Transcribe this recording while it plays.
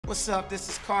What's up? This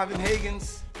is Carvin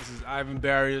Higgins. This is Ivan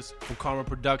Barriers from Karma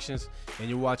Productions, and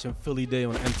you're watching Philly Day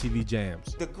on MTV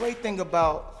Jams. The great thing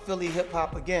about Philly hip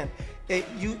hop, again,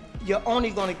 you're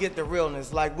only gonna get the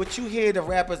realness. Like what you hear the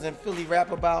rappers in Philly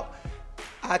rap about,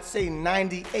 I'd say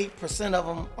 98% of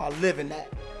them are living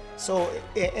that. So,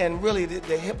 and really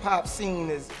the hip hop scene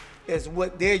is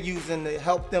what they're using to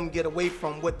help them get away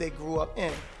from what they grew up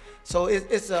in. So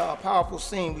it's a powerful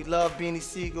scene. We love Beanie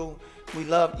Siegel. We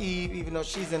love Eve, even though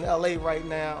she's in LA right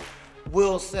now.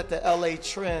 Will set the LA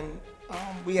trend.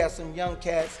 We have some young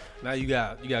cats. Now you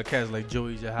got cats like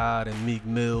Joey Jihad and Meek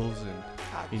Mills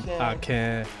and I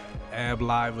Can. Ab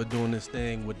Live are doing this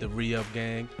thing with the Re-Up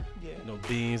Gang. Yeah. You know,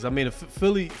 Beans. I mean,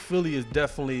 Philly is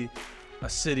definitely a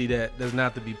city that does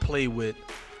not to be played with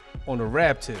on the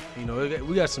rap tip. You know,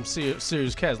 we got some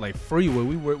serious cats like Freeway.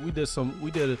 We did some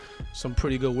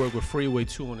pretty good work with Freeway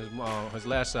too on his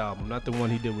last album. Not the one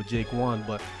he did with Jake One,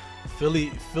 but Philly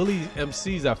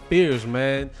MCs are fierce,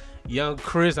 man. Young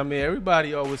Chris. I mean,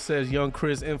 everybody always says Young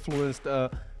Chris influenced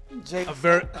Jake.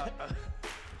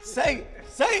 Say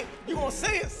it. You gonna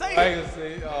say it? Say it. I ain't gonna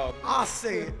say it. I'll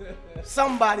say it.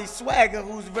 Somebody Swagger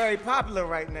who's very popular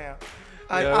right now.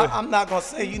 Yeah. I'm not gonna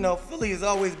say, you know, Philly has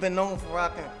always been known for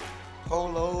rocking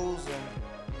polos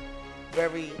and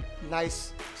very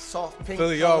nice soft pink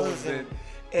colors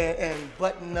and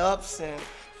button ups and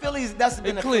that's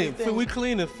been a clean thing. We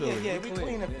clean in Philly. Yeah, we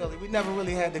clean in Philly. We never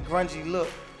really had the grungy look.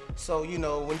 So, you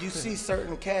know, when you see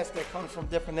certain cats that come from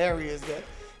different areas that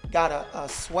got a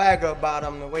swagger about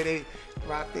them, the way they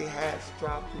rock their hats,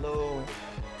 drop low, and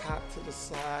cock to the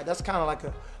side. That's kind of like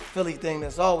a Philly thing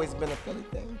that's always been a Philly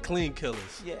thing. Clean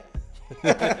killers. Yeah.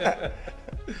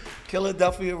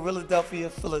 Philadelphia, Philadelphia.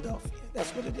 That's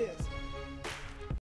what it is.